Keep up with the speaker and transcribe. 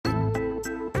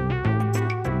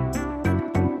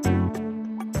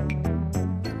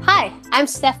I'm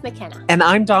Steph McKenna. And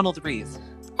I'm Donald Rees.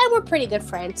 And we're pretty good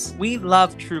friends. We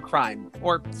love true crime,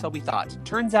 or so we thought.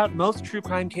 Turns out most true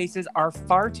crime cases are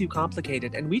far too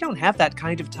complicated, and we don't have that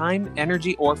kind of time,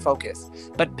 energy, or focus.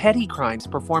 But petty crimes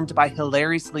performed by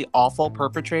hilariously awful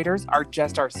perpetrators are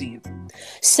just our scene.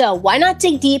 So why not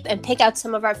dig deep and pick out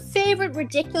some of our favorite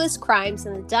ridiculous crimes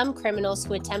and the dumb criminals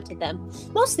who attempted them?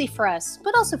 Mostly for us,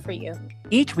 but also for you.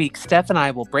 Each week, Steph and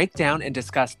I will break down and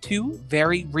discuss two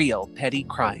very real petty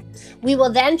crimes. We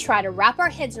will then try to wrap our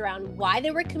heads around why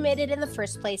they were committed in the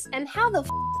first place and how the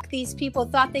these people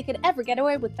thought they could ever get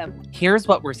away with them. Here's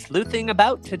what we're sleuthing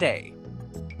about today.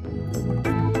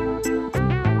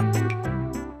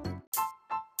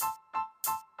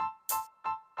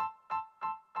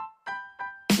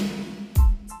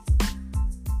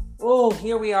 Oh,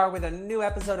 here we are with a new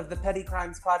episode of the Petty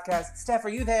Crimes Podcast. Steph, are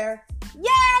you there? Yeah,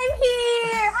 I'm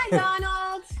here! Hi,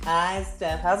 Donald! Hi,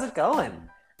 Steph. How's it going?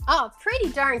 Oh, pretty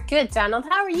darn good, Donald.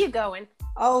 How are you going?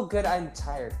 Oh, good. I'm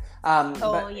tired.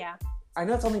 Yeah. I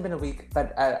know it's only been a week,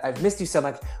 but I've missed you so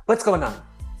much. What's going on?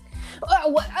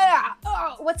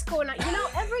 What's going on? You know,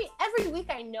 every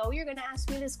week I know you're going to ask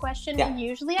me this question, Yeah. and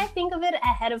usually I think of it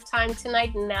ahead of time.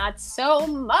 Tonight, not so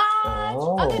much.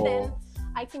 Oh. Other than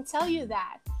I can tell you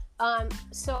that.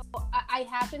 So I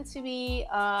happen to be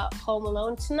home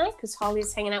alone tonight because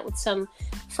Holly's hanging out with some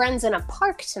friends in a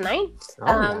park tonight.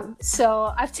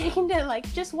 So I've taken to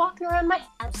just walking around my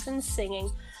house and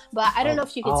singing. But I don't know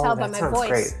if you can tell by my voice.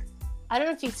 Great. I don't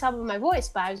know if you can tell by my voice,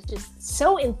 but I was just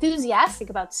so enthusiastic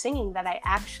about singing that I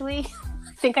actually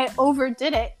think I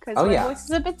overdid it because my voice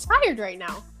is a bit tired right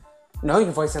now. No,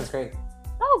 your voice sounds great.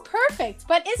 Oh, perfect.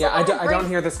 But isn't I don't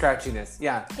hear the scratchiness.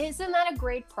 Yeah. Isn't that a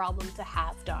great problem to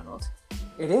have, Donald?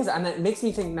 It is. And it makes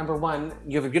me think, number one,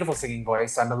 you have a beautiful singing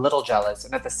voice. I'm a little jealous.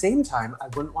 And at the same time, I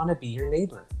wouldn't want to be your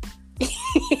neighbor.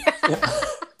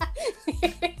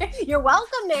 You're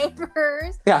welcome,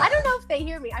 neighbors. Yeah. I don't know if they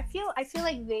hear me. I feel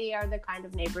like they are the kind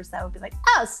of neighbors that would be like,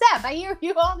 "Oh, Steph, I hear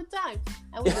you all the time,"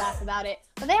 and we laugh about it.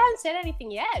 But they haven't said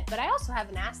anything yet. But I also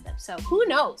haven't asked them, so who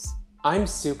knows? I'm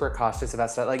super cautious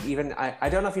about stuff. I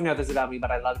don't know if you know this about me,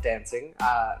 but I love dancing.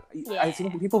 I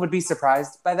think people would be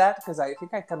surprised by that because I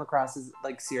think I come across as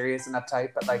serious and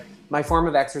uptight. But my form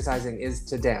of exercising is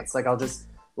to dance. I'll just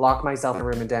lock myself in a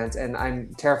room and dance, and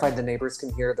I'm terrified the neighbors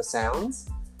can hear the sounds.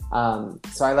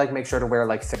 So I make sure to wear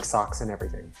thick socks and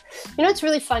everything. You know, it's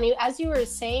really funny. As you were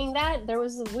saying that, there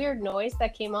was a weird noise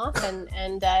that came off, and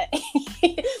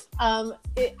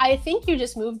I think you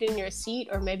just moved in your seat,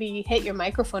 or maybe you hit your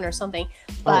microphone or something.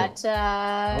 But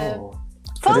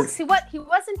folks, he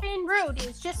wasn't being rude. He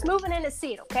was just moving in his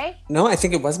seat. Okay. No, I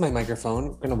think it was my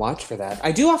microphone. I'm gonna watch for that.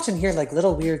 I do often hear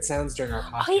little weird sounds during our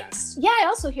podcast. Yeah, I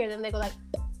also hear them. They go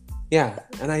Yeah,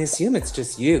 and I assume it's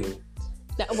just you.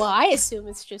 Well, I assume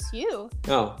it's just you.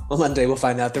 Oh, well, one day we'll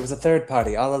find out there was a third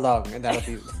party all along, and that'll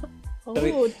be...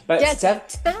 But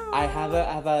Steph, I have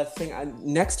a thing.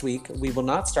 Next week, we will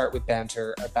not start with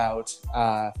banter about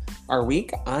our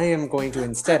week. I am going to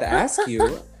instead ask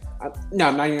you... no,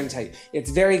 I'm not even going to tell you. It's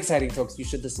very exciting, folks. You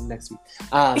should listen next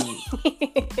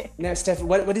week. Now, Steph,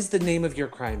 what is the name of your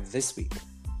crime this week?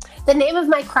 The name of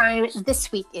my crime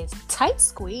this week is Tight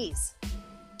Squeeze.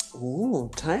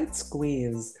 Ooh, Tight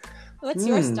Squeeze. What's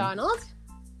yours, Donald?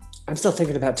 I'm still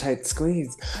thinking about Tight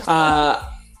Squeeze.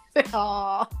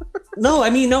 Aw. No,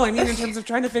 I mean in terms of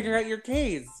trying to figure out your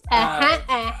case.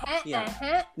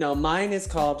 No, mine is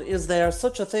called "Is There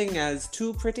Such a Thing as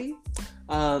Too Pretty?"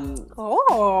 And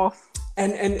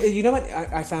you know what?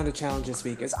 I found a challenge this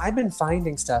week is I've been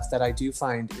finding stuff that I do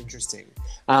find interesting,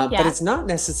 but it's not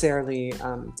necessarily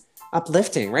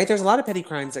uplifting, right? There's a lot of petty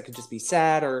crimes that could just be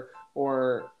sad or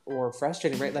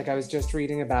frustrating, right? I was just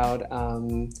reading about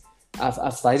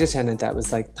a flight attendant that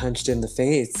was punched in the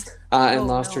face and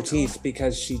lost her teeth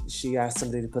because she asked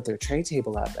somebody to put their tray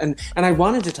table up, and I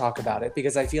wanted to talk about it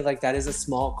because I feel like that is a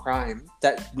small crime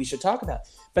that we should talk about,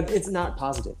 but it's not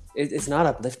positive. It's not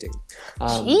uplifting.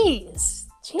 Jeez.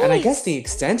 And I guess the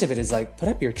extent of it is put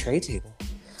up your tray table.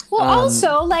 Well,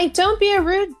 also, don't be a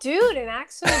rude dude and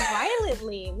act so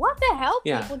violently. What the hell,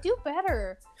 people? Do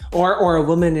better. Or a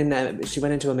woman she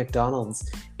went into a McDonald's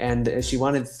and she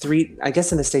wanted 3, I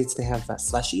guess in the States they have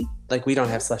slushy. We don't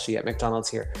have slushy at McDonald's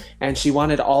here. And she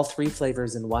wanted all 3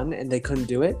 flavors in one and they couldn't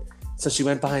do it. So she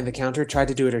went behind the counter, tried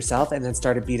to do it herself, and then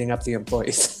started beating up the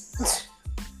employees. Oh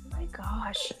my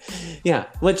gosh. Yeah,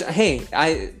 which, hey,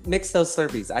 I mix those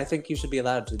Slurpees. I think you should be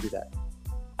allowed to do that.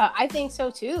 I think so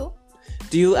too.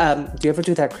 Do you ever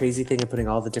do that crazy thing of putting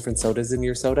all the different sodas in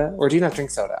your soda? Or do you not drink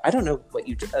soda? I don't know what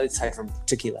you do, aside from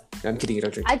tequila. No, I'm kidding, you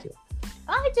don't drink tequila.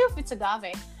 I do if it's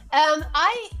agave.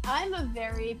 I'm a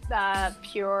very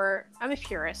pure. I'm a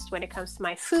purist when it comes to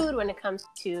my food. When it comes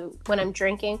to when I'm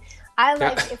drinking, I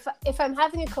like if I'm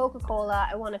having a Coca-Cola,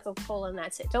 I want a Coca-Cola and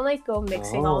that's it. Don't like go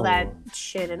mixing all that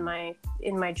shit in my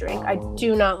drink. I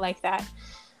do not like that.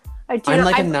 I'm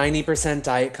like a 90%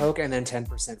 Diet Coke and then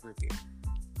 10% root beer.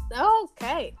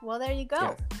 Okay, well there you go.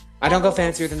 Yeah. I don't go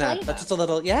fancier than that, but just a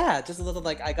little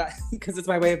like I got, because it's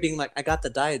my way of being like, I got the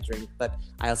diet drink, but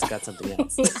I also got something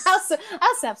else. I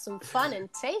also have some fun and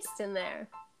taste in there.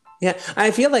 Yeah, I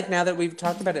feel like now that we've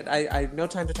talked about it, I have no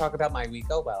time to talk about my week.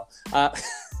 Oh, well.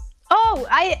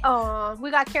 We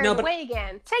got carried away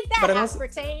again. Take that,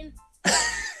 aspartame.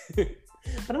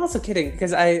 But I'm also kidding,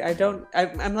 because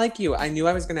I'm like you. I knew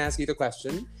I was going to ask you the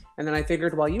question, and then I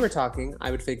figured while you were talking, I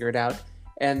would figure it out.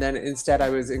 And then instead I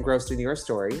was engrossed in your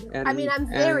story. And, I'm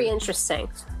very interesting.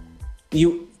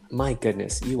 My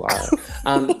goodness, you are.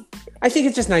 I think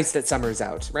it's just nice that summer's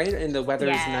out, right? And the weather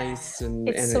is nice.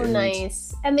 It's so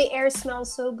nice. And the air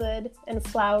smells so good and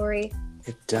flowery.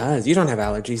 It does. You don't have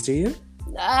allergies, do you?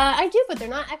 I do, but they're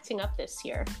not acting up this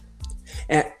year.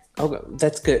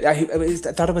 That's good. I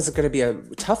thought it was going to be a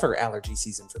tougher allergy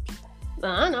season for people.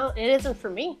 No, it isn't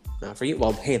for me. Not for you?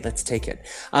 Well, hey, let's take it.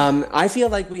 I feel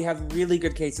like we have really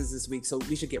good cases this week, so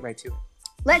we should get right to it.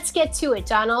 Let's get to it,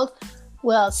 Donald.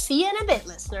 We'll see you in a bit,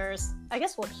 listeners. I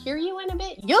guess we'll hear you in a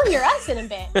bit. You'll hear us in a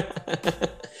bit.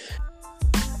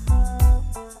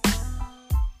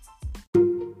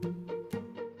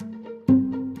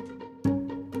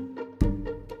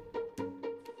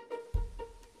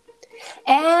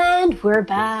 And we're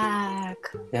back.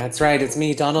 That's right. It's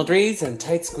me, Donald Rees, and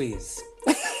Tight Squeeze.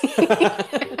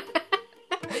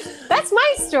 That's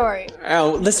my story.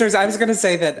 Oh, listeners, I was going to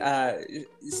say that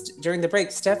during the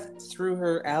break, Steph threw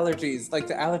her allergies, like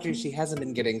the allergies she hasn't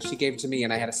been getting, she gave to me,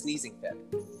 and I had a sneezing fit.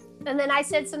 And then I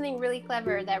said something really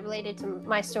clever that related to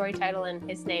my story title and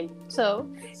his name. So,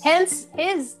 hence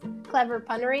his clever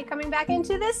punnery coming back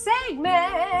into this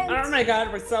segment. Oh my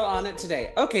God, we're so on it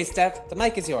today. Okay, Steph, the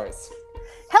mic is yours.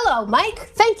 Hello,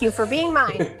 Mike. Thank you for being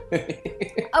mine.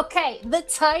 Okay, the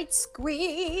tight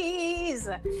squeeze.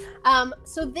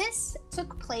 So this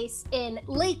took place in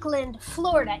Lakeland,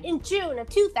 Florida in June of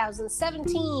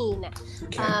 2017.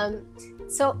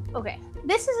 Okay.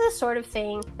 This is the sort of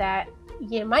thing that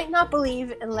you might not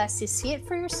believe unless you see it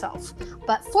for yourself.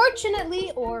 But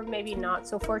fortunately, or maybe not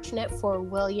so fortunate for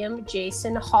William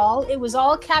Jason Hall, it was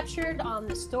all captured on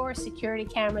the store security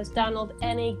cameras. Donald,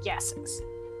 any guesses?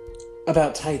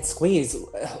 About tight squeeze,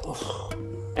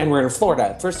 and we're in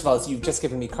Florida. First of all, you've just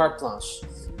given me carte blanche.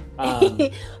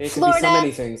 It could be so many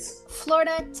things.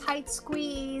 Florida tight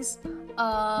squeeze.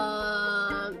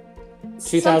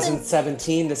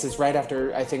 2017. This is right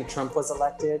after I think Trump was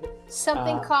elected.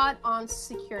 Something caught on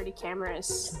security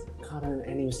cameras. Caught on,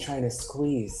 and he was trying to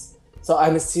squeeze. So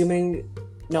I'm assuming.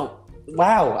 No.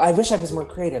 Wow. I wish I was more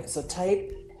creative. So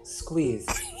tight squeeze.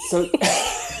 So.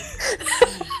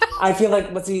 I feel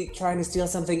like, was he trying to steal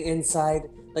something inside?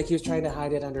 Like he was trying to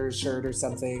hide it under his shirt or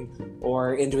something,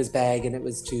 or into his bag, and it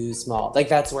was too small. Like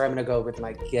that's where I'm gonna go with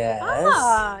my guess.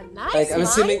 Ah, nice. Like I'm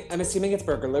assuming it's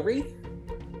burglary.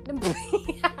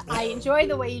 I enjoy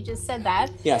the way you just said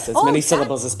that. Yes, as many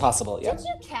syllables as possible. Yeah. Did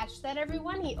you catch that,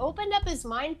 everyone? He opened up his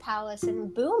mind palace,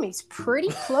 and boom, he's pretty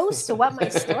close to what my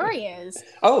story is.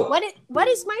 Oh. What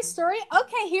is my story?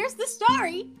 Okay, here's the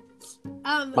story.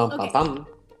 Okay.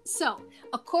 So,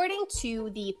 according to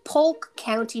the Polk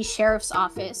County Sheriff's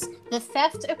Office, the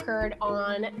theft occurred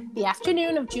on the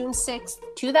afternoon of June 6th,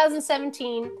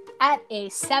 2017 at a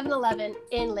 7-Eleven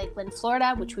in Lakeland,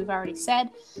 Florida, which we've already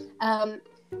said.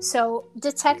 So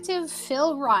Detective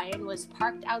Phil Ryan was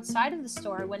parked outside of the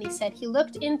store when he said he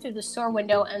looked in through the store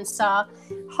window and saw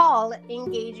Hall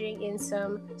engaging in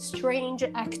some strange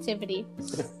activity.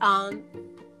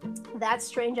 That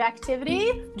strange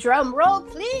activity, drum roll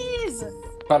please.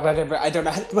 I don't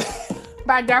know.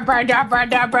 I'll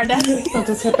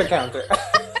just hit the counter.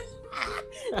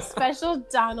 Special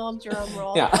Donald drum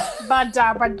roll. Yeah. He's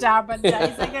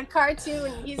like a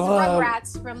cartoon. He's the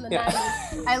Rugrats from the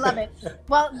 90s. I love it.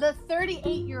 Well, the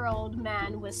 38-year-old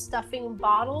man was stuffing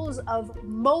bottles of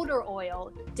motor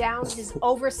oil down his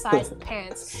oversized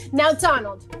pants. Now,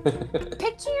 Donald,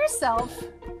 picture yourself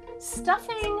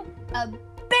stuffing a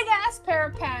big-ass pair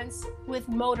of pants with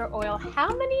motor oil.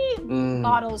 How many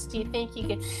bottles do you think you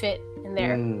could fit in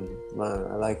there? Wow,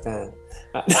 I like that.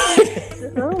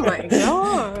 Oh my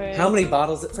god! How many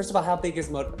bottles? First of all, how big is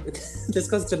motor? This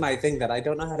goes to my thing that I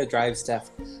don't know how to drive,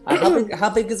 Steph. How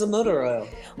big is a motor oil?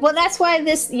 Well, that's why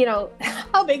this.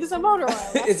 How big is a motor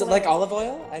oil? Is it like olive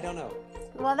oil? I don't know.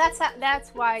 Well, that's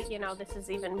why this is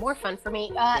even more fun for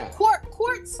me.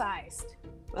 Quart sized.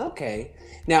 Okay.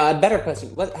 Now, a better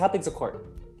question. How big's a quart?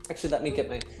 Actually, let me get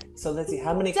my... So let's see.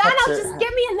 How many Donald, cups just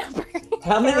give me a number.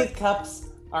 How many cups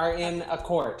are in a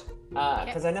quart?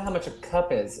 Because I know how much a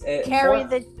cup is. Carry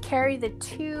the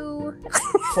 2.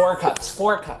 4 cups.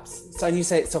 4 cups. So you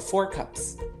say 4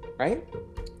 cups, right?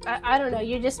 I don't know.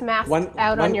 You just mathed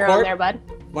out on your own there, bud.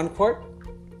 1 quart?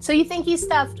 So you think he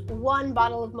stuffed 1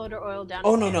 bottle of motor oil down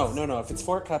his pants? No. If it's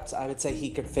 4 cups, I would say he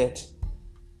could fit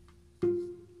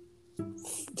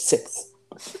 6.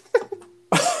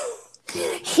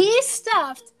 He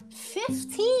stuffed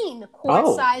 15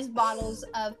 quart-sized bottles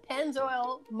of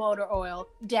Pennzoil motor oil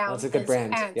down his pants. That's a good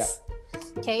brand. Yeah.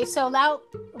 Okay, so now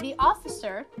the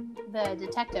officer, the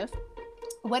detective,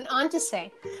 went on to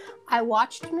say, I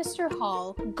watched Mr.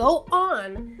 Hall go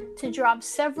on to drop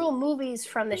several movies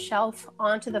from the shelf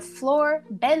onto the floor,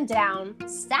 bend down,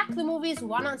 stack the movies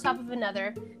one on top of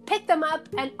another, pick them up,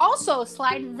 and also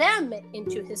slide them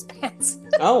into his pants.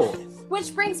 Oh.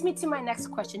 Which brings me to my next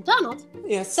question. Donald.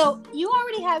 Yes. So you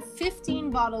already have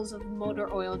 15 bottles of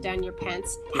motor oil down your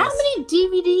pants. Yes. How many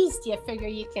DVDs do you figure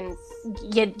you can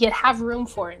you'd have room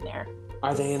for in there?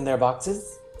 Are they in their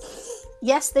boxes?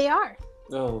 Yes, they are.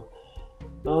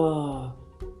 Oh,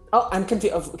 I'm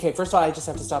confused. Okay, first of all, I just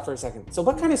have to stop for a second. So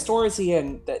what kind of store is he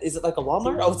in? Is it like a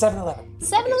Walmart? Oh, 7-Eleven.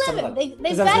 7-Eleven. They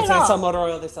got it all. They sell motor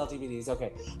oil, they sell DVDs.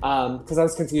 Okay. Because I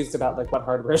was confused about like what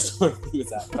hardware store he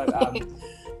was at. But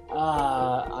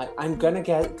I'm going to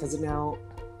get, because now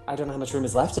I don't know how much room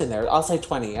is left in there. I'll say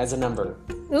 20 as a number.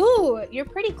 Ooh, you're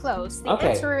pretty close. The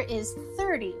answer is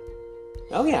 30.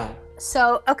 Oh, yeah.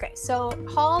 So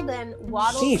Hall then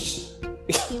waddles. Sheesh.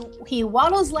 He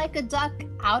waddles like a duck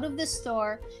out of the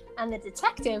store, and the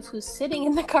detective who's sitting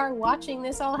in the car watching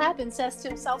this all happen says to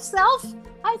himself,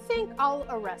 I think I'll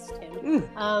arrest him.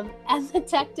 And the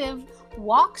detective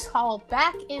walks Hall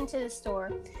back into the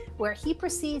store, where he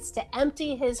proceeds to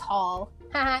empty his haul.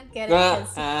 Get it?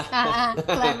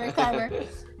 Clever.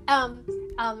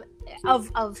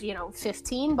 Of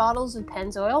 15 bottles of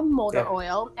Pennzoil motor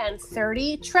oil and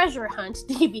 30 treasure hunt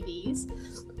DVDs.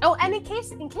 Oh, and in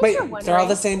case you're wondering, they're all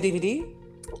the same DVD?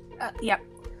 Yep.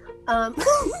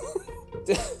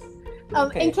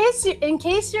 Okay. In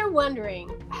case you're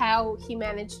wondering how he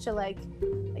managed to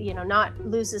not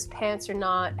lose his pants or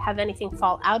not have anything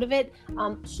fall out of it,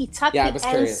 he tucked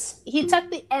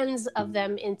the ends of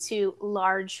them into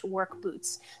large work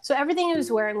boots. So everything he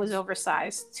was wearing was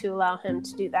oversized to allow him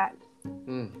to do that.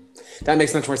 That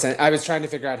makes much more sense. I was trying to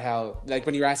figure out how, like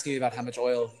when you were asking me about how much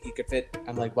oil he could fit,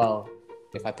 I'm like, well,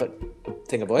 if I put a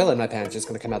thing of oil in my pants, it's just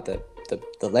going to come out the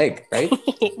leg, right?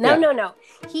 No.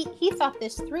 He thought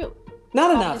this through.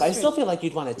 Not enough. I still feel like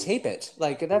you'd want to tape it.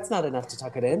 Like, that's not enough to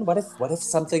tuck it in. What if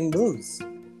something moves?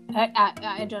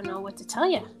 I don't know what to tell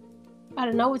you.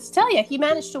 He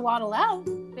managed to waddle out.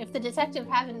 If the detective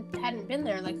hadn't been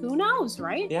there, who knows,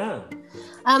 right? Yeah.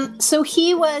 So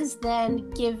he was then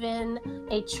given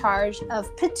a charge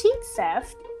of petite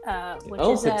theft, which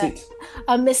is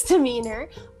a misdemeanor.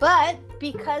 But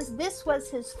because this was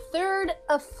his 3rd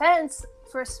offense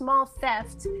for small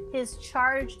theft, his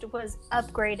charge was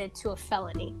upgraded to a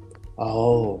felony.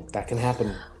 Oh, that can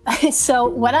happen. So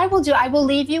what I will do, I will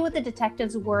leave you with the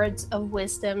detective's words of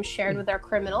wisdom shared with our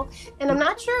criminal. And I'm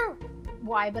not sure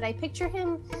why, but I picture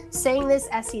him saying this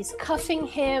as he's cuffing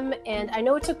him. And I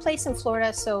know it took place in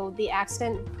Florida, so the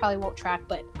accent probably won't track,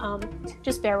 but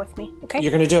just bear with me, okay?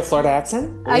 You're going to do a Florida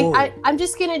accent? I'm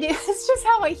just going to do, it's just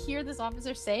how I hear this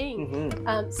officer saying.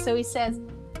 Mm-hmm. So he says,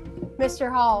 Mr.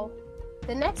 Hall,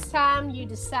 the next time you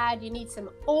decide you need some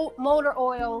motor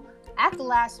oil at the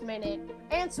last minute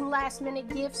and some last minute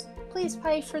gifts, please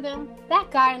pay for them. That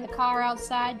guy in the car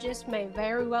outside just may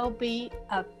very well be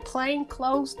a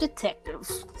plainclothes detective.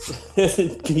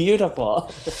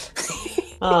 Beautiful.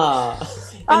 I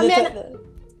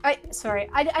just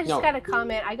got a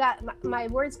comment. My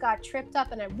words got tripped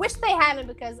up, and I wish they hadn't,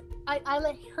 because I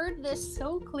heard this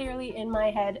so clearly in my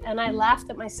head, and I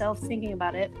laughed at myself thinking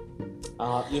about it.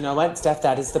 You know what, Steph?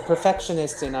 That is the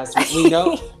perfectionist in us.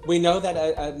 We know that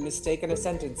a mistake in a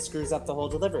sentence screws up the whole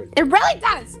delivery. It really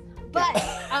does. But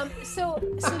so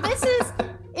this is,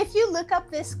 if you look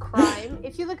up this crime,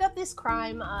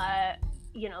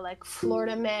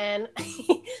 Florida man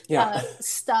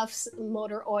stuffs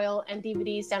motor oil and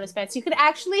DVDs down his pants, you could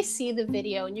actually see the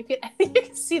video, and you could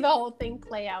see the whole thing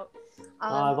play out.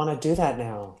 I want to do that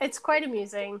now. It's quite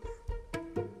amusing.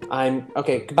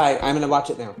 Okay, goodbye. I'm going to watch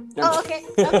it now. Okay.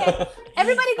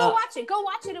 Everybody go watch it. Go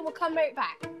watch it, and we'll come right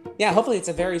back. Yeah, hopefully it's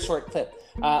a very short clip.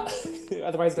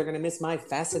 Otherwise, they're going to miss my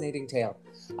fascinating tale.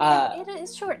 It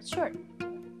is short.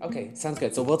 Okay, sounds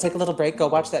good. So we'll take a little break, go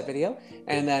watch that video,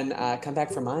 and then come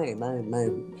back for my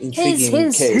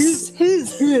intriguing case.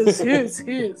 His.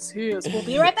 We'll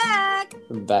be right back.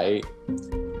 Bye.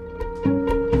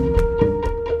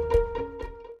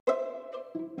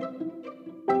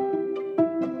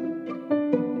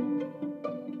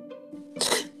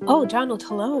 Oh, Donald,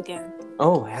 hello again.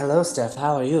 Oh, hello, Steph.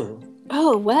 How are you?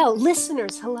 Oh, well,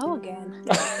 listeners, hello again.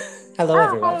 Hello,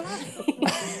 everyone.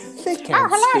 They can't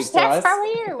hello, speak Steph. to us. How are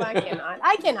you?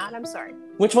 I cannot. I'm sorry.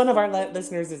 Which one of our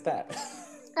listeners is that?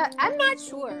 I'm not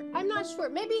sure.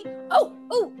 Maybe.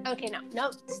 Oh. Okay,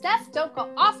 no. Steph, don't go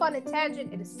off on a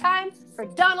tangent. It is time for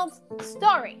Donald's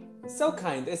story. So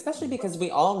kind, especially because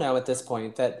we all know at this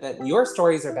point that your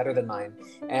stories are better than mine,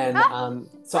 and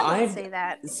so I say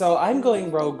that. So I'm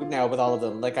going rogue now with all of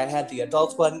them. Like I had the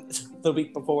adult one the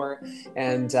week before,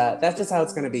 and that's just how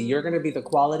it's going to be. You're going to be the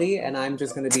quality, and I'm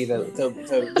just going to be the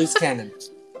loose cannon,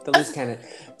 the loose cannon.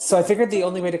 So I figured the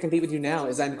only way to compete with you now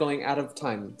is I'm going out of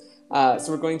time. So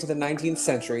we're going to the 19th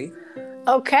century.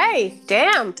 Okay,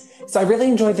 damn. So I really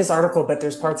enjoyed this article, but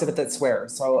there's parts of it that swear.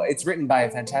 So it's written by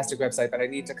a fantastic website, but I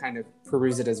need to kind of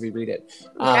peruse it as we read it.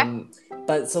 Okay.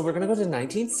 But so we're going to go to the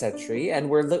 19th century, and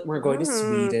we're going to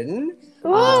Sweden,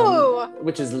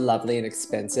 which is lovely and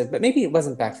expensive, but maybe it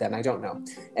wasn't back then. I don't know.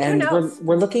 And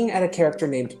we're looking at a character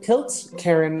named Pilt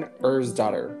Karen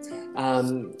Ersdottir.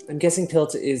 I'm guessing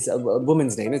Pilt is a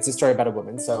woman's name. It's a story about a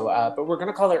woman. So, but we're going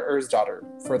to call her Ersdottir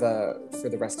for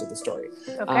the rest of the story.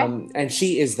 Okay. And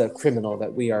she is the criminal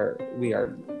that we are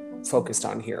focused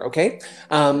on here. Okay.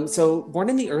 So born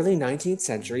in the early 19th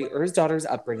century, Ersdottir's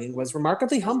upbringing was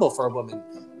remarkably humble for a woman.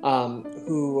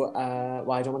 Who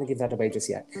well, I don't want to give that away just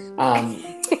yet.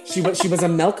 She was a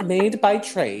milkmaid by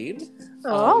trade.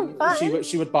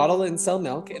 She would bottle and sell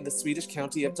milk in the Swedish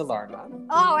county of Dalarna.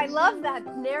 Oh, I love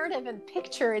that narrative and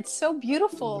picture. It's so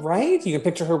beautiful. Right? You can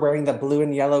picture her wearing that blue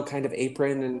and yellow kind of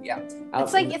apron, and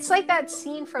it's like that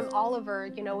scene from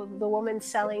Oliver. You know, the woman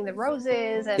selling the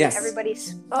roses, and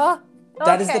everybody's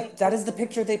That is the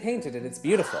picture they painted, and it's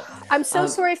beautiful. I'm so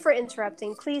sorry for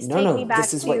interrupting. Please take me back to...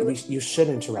 This is what you should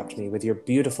interrupt me with your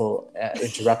beautiful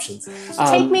interruptions.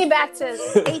 Take me back to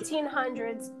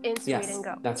 1800s in Sweden.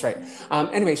 Go. That's right.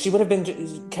 Anyway, she would have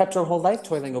been kept her whole life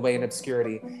toiling away in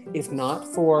obscurity, if not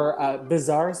for a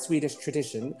bizarre Swedish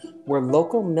tradition where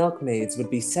local milkmaids would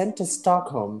be sent to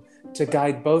Stockholm to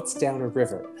guide boats down a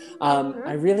river.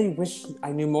 I really wish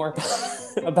I knew more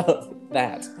about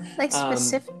that. Like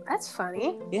specific, that's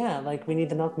funny. Yeah, like we need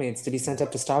the milkmaids to be sent up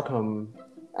to Stockholm.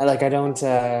 Like I don't...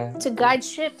 To guide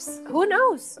ships. Who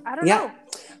knows? I don't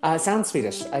know. Sounds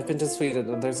Swedish. I've been to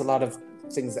Sweden and there's a lot of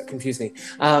things that confuse me.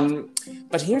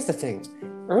 But here's the thing.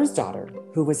 Ersdottir,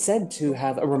 who was said to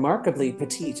have a remarkably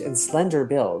petite and slender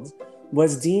build,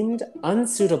 was deemed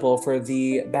unsuitable for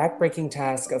the backbreaking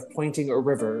task of pointing at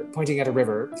a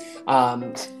river,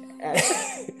 and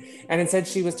instead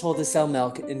she was told to sell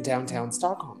milk in downtown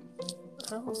Stockholm.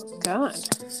 Oh, God.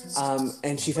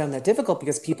 And she found that difficult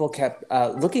because people kept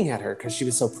looking at her because she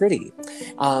was so pretty.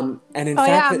 And in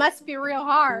fact, it must be real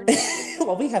hard.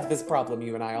 Well, we have this problem,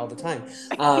 you and I, all the time.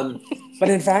 But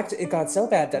in fact, it got so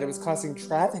bad that it was causing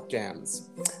traffic jams.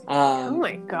 Oh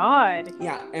my God.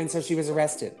 Yeah, and so she was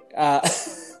arrested.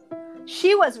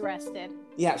 She was arrested.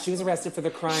 Yeah, she was arrested for the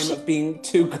crime of being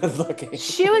too good looking.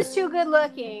 She was too good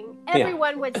looking.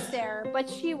 Everyone would stare, but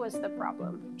she was the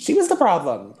problem. She was the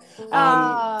problem.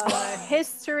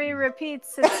 History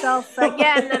repeats itself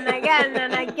again and again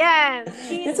and again.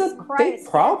 Jesus it's a Christ, big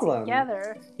problem.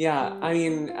 Together. Yeah, I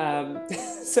mean,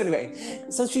 so anyway,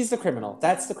 so she's the criminal.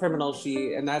 That's the criminal.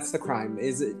 And that's the crime.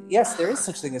 Yes, there is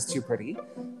such thing as too pretty.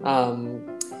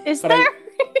 Is there?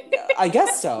 I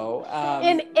guess so.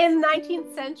 In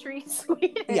 19th century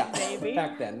Sweden, baby.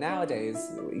 Back then. Nowadays,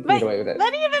 you can get away with it.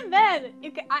 But even then,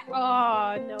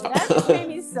 that made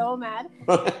me so mad.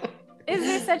 Is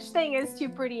there such thing as too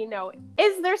pretty? No.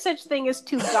 Is there such thing as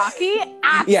too gawky?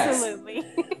 Absolutely.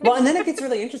 Yes. Well, and then it gets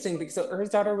really interesting because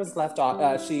Ersdottir was left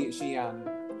off. She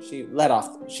let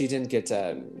off. She didn't get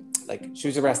she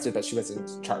was arrested, but she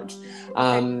wasn't charged.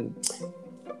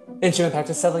 And she went back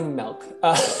to selling milk.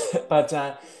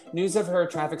 But news of her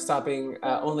traffic stopping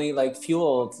only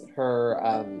fueled her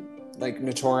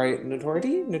notoriety.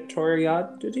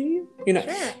 You know.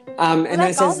 Sure. And then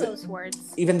it says all those words.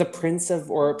 Even the Prince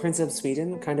of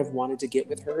Sweden kind of wanted to get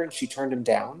with her, and she turned him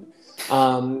down.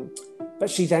 But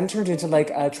she then turned into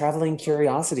a traveling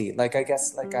curiosity, I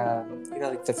guess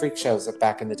the freak shows of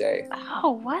back in the day.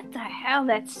 Oh, what the hell?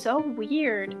 That's so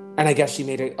weird. And I guess she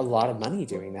made a lot of money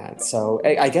doing that. So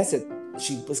I guess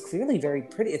she was clearly very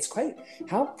pretty. It's quite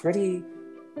how pretty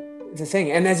the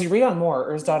thing. And as you read on more,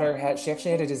 Er's daughter she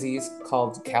actually had a disease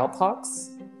called cowpox.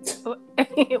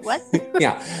 What?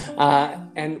 Yeah.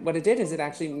 And what it did is it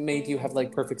actually made you have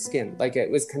like perfect skin. Like it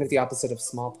was kind of the opposite of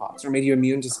smallpox, or made you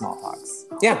immune to smallpox.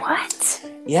 Yeah. What?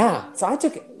 Yeah. So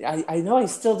I know I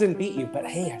still didn't beat you, but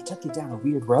hey, I took you down a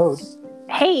weird road.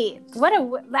 Hey,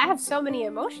 I have so many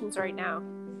emotions right now.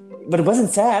 But it wasn't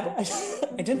sad.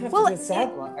 I didn't have to do a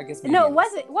sad one. I guess. No,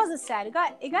 it wasn't sad. It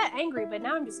got angry, but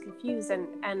now I'm just confused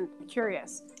and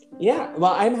curious. Yeah.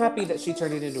 Well, I'm happy that she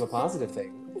turned it into a positive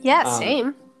thing. Yeah,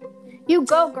 same. You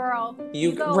go, girl.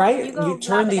 You go, right? You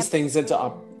turn these things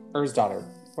into Er's daughter.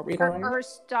 What were you calling her?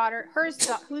 Er's daughter.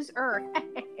 Who's Er?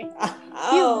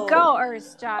 Oh. You go,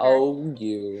 Er's daughter. Oh,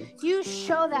 you. You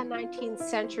show that 19th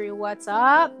century what's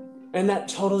up. And that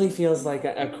totally feels like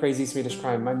a crazy Swedish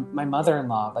crime. My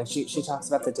mother-in-law, like she talks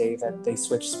about the day that they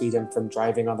switched Sweden from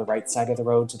driving on the right side of the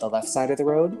road to the left side of the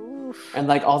road. Oof. And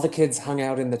like all the kids hung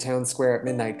out in the town square at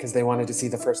midnight because they wanted to see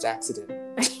the first accident.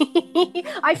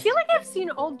 I feel like I've seen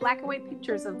old black and white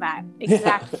pictures of that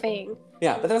exact thing.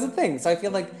 Yeah, but that was a thing. So I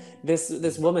feel like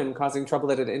this woman causing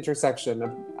trouble at an intersection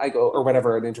or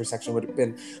whatever an intersection would have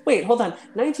been. Wait, hold on.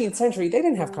 19th century, they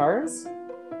didn't have cars.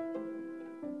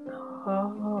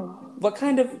 Oh. What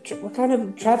kind of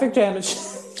traffic jam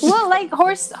is Well, like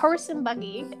horse and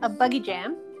buggy, a buggy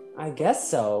jam. I guess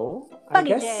so.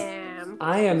 Buggy jam.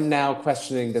 I am now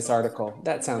questioning this article.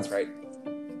 That sounds right.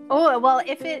 Oh, well,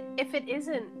 if it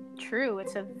isn't true,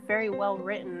 it's a very well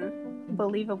written,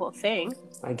 believable thing.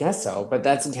 I guess so, but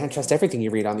you can't trust everything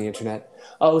you read on the internet.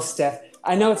 Oh, Steph,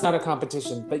 I know it's not a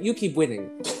competition, but you keep winning.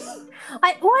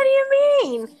 What do you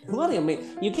mean? What do you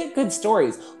mean? You get good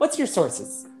stories. What's your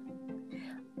sources?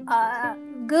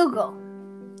 Google.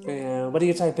 What do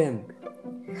you type in?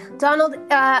 Donald,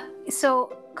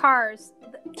 so cars.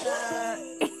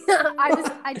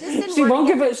 I just didn't She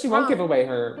won't give away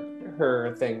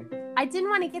her thing. I didn't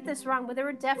want to get this wrong, but there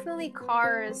were definitely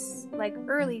cars, like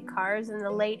early cars in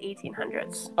the late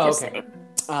 1800s. Oh, okay.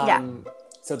 Yeah.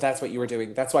 So that's what you were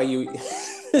doing. That's why you...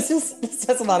 This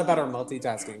says a lot about our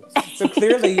multitasking. So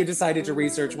clearly you decided to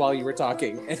research while you were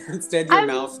talking, and instead your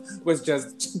mouth was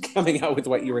just coming out with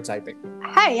what you were typing.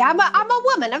 Hey, I'm a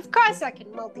woman. Of course I can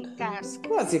multitask.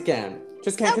 Of course you can.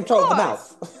 Just can't control the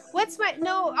mouth.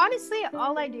 Honestly,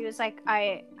 all I do is like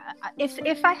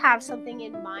if I have something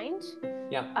in mind,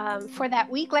 for that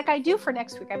week, like I do for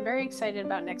next week. I'm very excited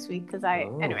about next week because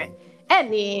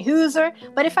any hooser.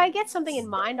 But if I get something in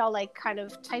mind, I'll like kind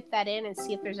of type that in and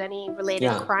see if there's any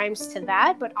related crimes to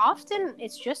that. But often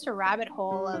it's just a rabbit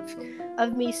hole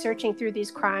of me searching through these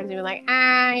crimes and being like,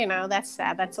 that's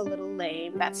sad. That's a little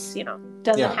lame. That's,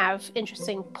 doesn't have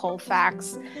interesting poll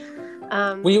facts.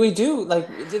 We do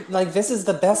like this is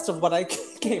the best of what I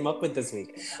came up with this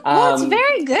week. Well, it's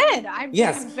very good. I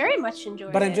very much enjoyed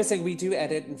it. But I'm just saying we do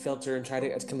edit and filter and try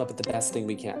to come up with the best thing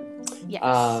we can.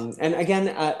 Yes. And again,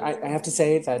 I have to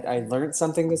say that I learned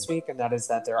something this week, and that is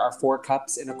that there are 4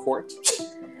 cups in a quart.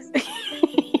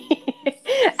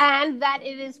 And that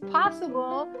it is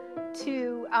possible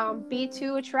to be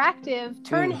too attractive,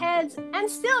 turn heads, and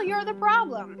still you're the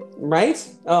problem. Right?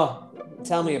 Oh,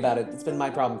 tell me about it. It's been my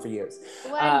problem for years.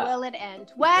 When will it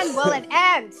end? When will it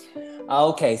end?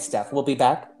 Okay, Steph. We'll be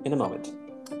back in a moment.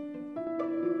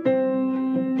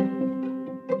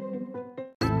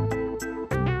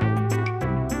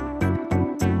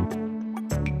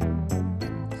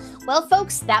 Well,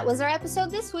 folks, that was our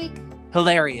episode this week.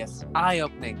 Hilarious,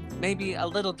 eye-opening, maybe a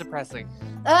little depressing.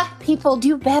 People,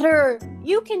 do better.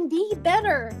 You can be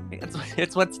better.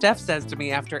 It's what Steph says to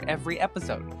me after every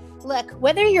episode. Look,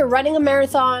 whether you're running a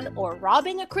marathon or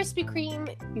robbing a Krispy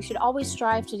Kreme, you should always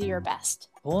strive to do your best.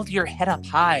 Hold your head up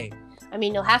high. I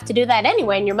mean, you'll have to do that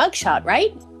anyway in your mugshot,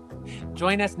 right?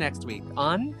 Join us next week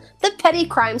on the Petty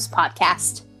Crimes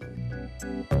Podcast.